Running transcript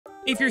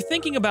If you're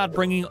thinking about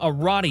bringing a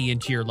Rottie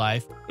into your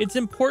life, it's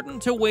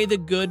important to weigh the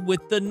good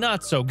with the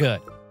not so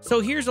good. So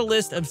here's a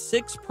list of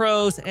 6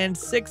 pros and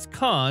 6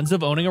 cons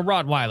of owning a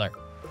Rottweiler.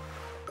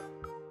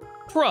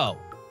 Pro: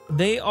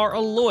 they are a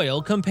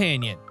loyal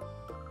companion.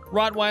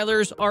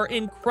 Rottweilers are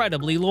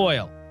incredibly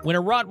loyal. When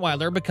a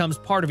Rottweiler becomes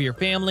part of your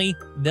family,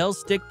 they'll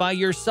stick by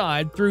your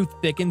side through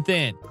thick and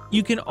thin.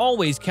 You can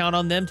always count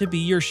on them to be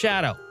your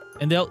shadow,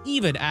 and they'll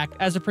even act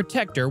as a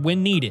protector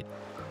when needed.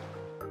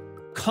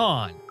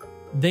 Con: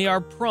 they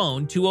are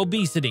prone to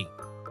obesity.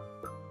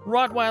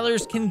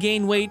 Rottweilers can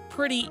gain weight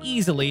pretty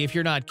easily if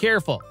you're not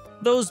careful.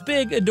 Those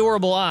big,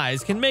 adorable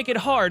eyes can make it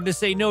hard to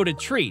say no to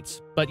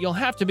treats, but you'll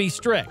have to be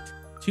strict.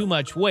 Too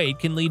much weight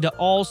can lead to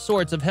all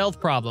sorts of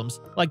health problems,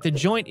 like the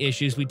joint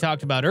issues we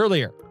talked about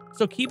earlier.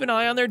 So keep an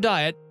eye on their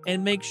diet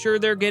and make sure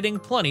they're getting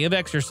plenty of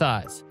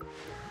exercise.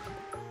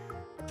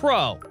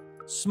 Pro: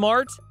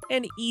 smart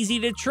and easy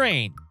to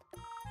train.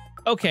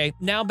 Okay,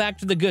 now back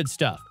to the good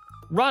stuff.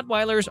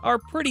 Rottweilers are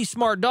pretty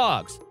smart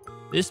dogs.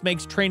 This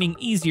makes training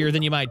easier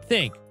than you might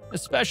think,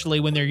 especially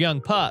when they're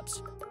young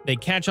pups. They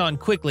catch on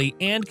quickly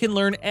and can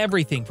learn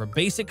everything from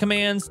basic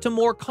commands to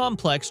more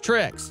complex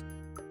tricks.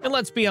 And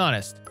let's be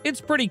honest,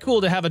 it's pretty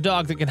cool to have a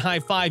dog that can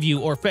high-five you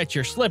or fetch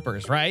your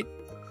slippers, right?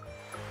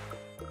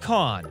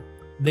 Con: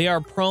 they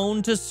are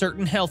prone to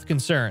certain health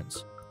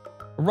concerns.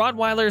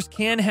 Rottweilers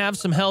can have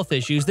some health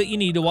issues that you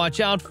need to watch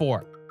out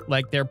for,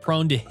 like they're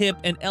prone to hip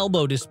and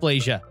elbow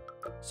dysplasia.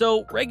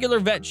 So regular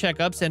vet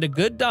checkups and a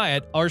good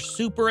diet are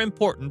super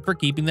important for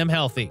keeping them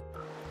healthy.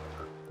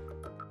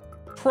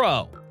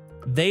 Pro: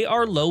 they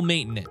are low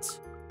maintenance.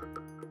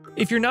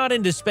 If you're not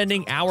into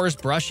spending hours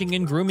brushing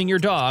and grooming your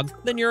dog,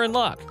 then you're in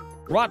luck.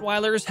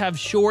 Rottweilers have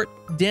short,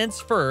 dense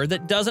fur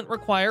that doesn't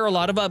require a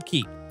lot of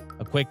upkeep.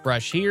 A quick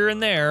brush here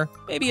and there,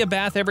 maybe a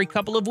bath every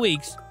couple of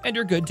weeks, and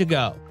you're good to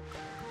go.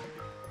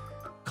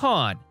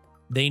 Con: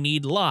 they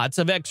need lots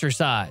of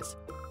exercise.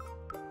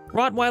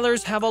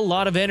 Rottweilers have a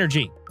lot of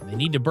energy, and they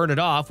need to burn it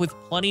off with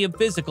plenty of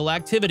physical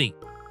activity.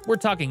 We're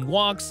talking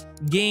walks,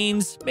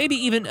 games, maybe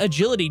even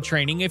agility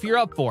training if you're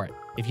up for it.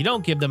 If you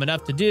don't give them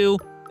enough to do,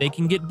 they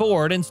can get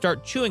bored and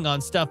start chewing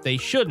on stuff they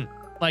shouldn't,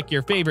 like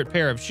your favorite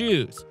pair of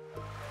shoes.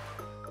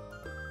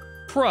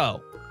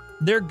 Pro: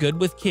 they're good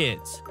with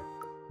kids.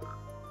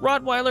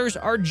 Rottweilers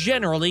are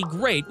generally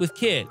great with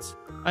kids.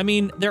 I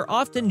mean, they're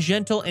often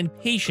gentle and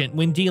patient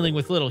when dealing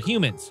with little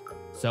humans.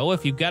 So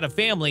if you've got a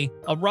family,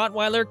 a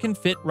Rottweiler can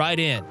fit right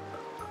in.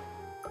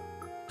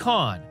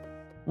 Con: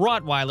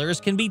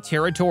 Rottweilers can be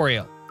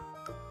territorial.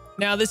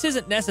 Now, this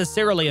isn't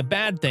necessarily a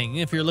bad thing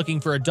if you're looking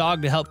for a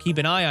dog to help keep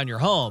an eye on your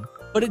home,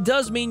 but it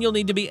does mean you'll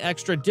need to be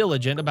extra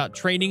diligent about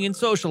training and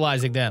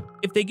socializing them.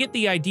 If they get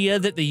the idea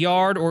that the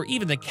yard or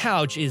even the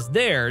couch is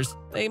theirs,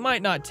 they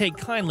might not take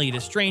kindly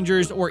to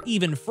strangers or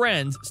even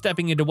friends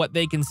stepping into what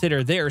they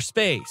consider their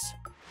space.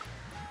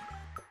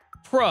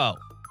 Pro: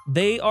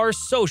 they are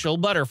social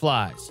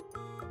butterflies.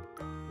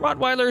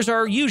 Rottweilers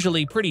are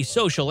usually pretty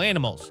social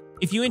animals.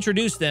 If you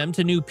introduce them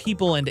to new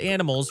people and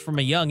animals from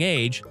a young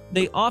age,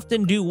 they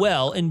often do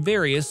well in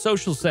various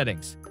social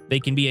settings. They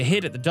can be a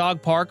hit at the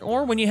dog park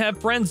or when you have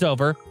friends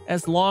over,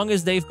 as long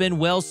as they've been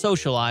well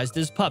socialized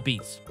as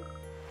puppies.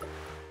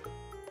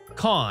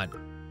 Con: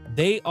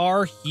 they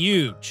are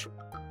huge.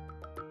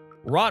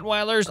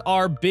 Rottweilers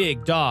are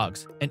big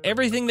dogs, and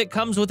everything that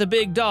comes with a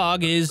big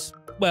dog is,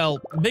 well,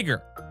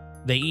 bigger.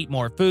 They eat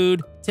more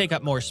food, take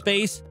up more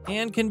space,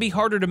 and can be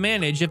harder to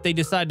manage if they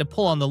decide to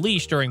pull on the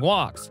leash during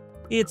walks.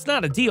 It's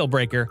not a deal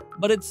breaker,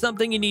 but it's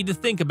something you need to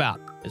think about,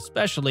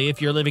 especially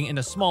if you're living in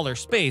a smaller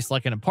space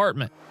like an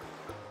apartment.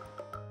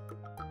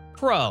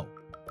 Pro: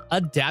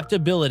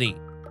 adaptability.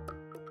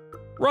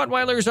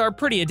 Rottweilers are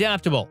pretty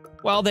adaptable.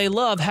 While they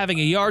love having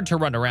a yard to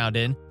run around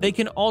in, they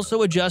can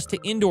also adjust to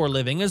indoor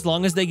living as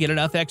long as they get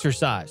enough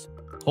exercise.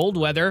 Cold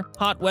weather,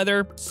 hot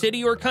weather,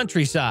 city or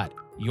countryside,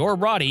 your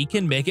Rottie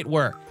can make it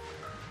work.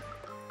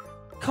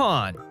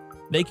 Con: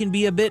 they can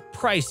be a bit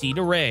pricey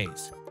to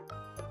raise.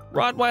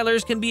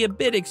 Rottweilers can be a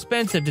bit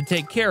expensive to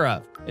take care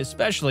of,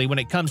 especially when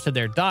it comes to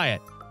their diet.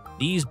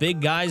 These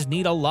big guys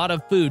need a lot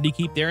of food to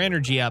keep their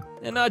energy up,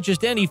 and not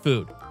just any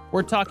food.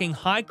 We're talking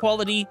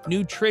high-quality,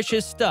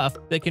 nutritious stuff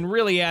that can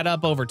really add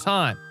up over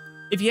time.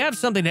 If you have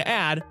something to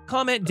add,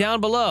 comment down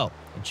below,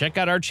 and check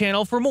out our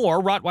channel for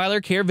more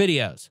Rottweiler care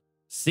videos.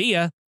 See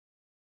ya!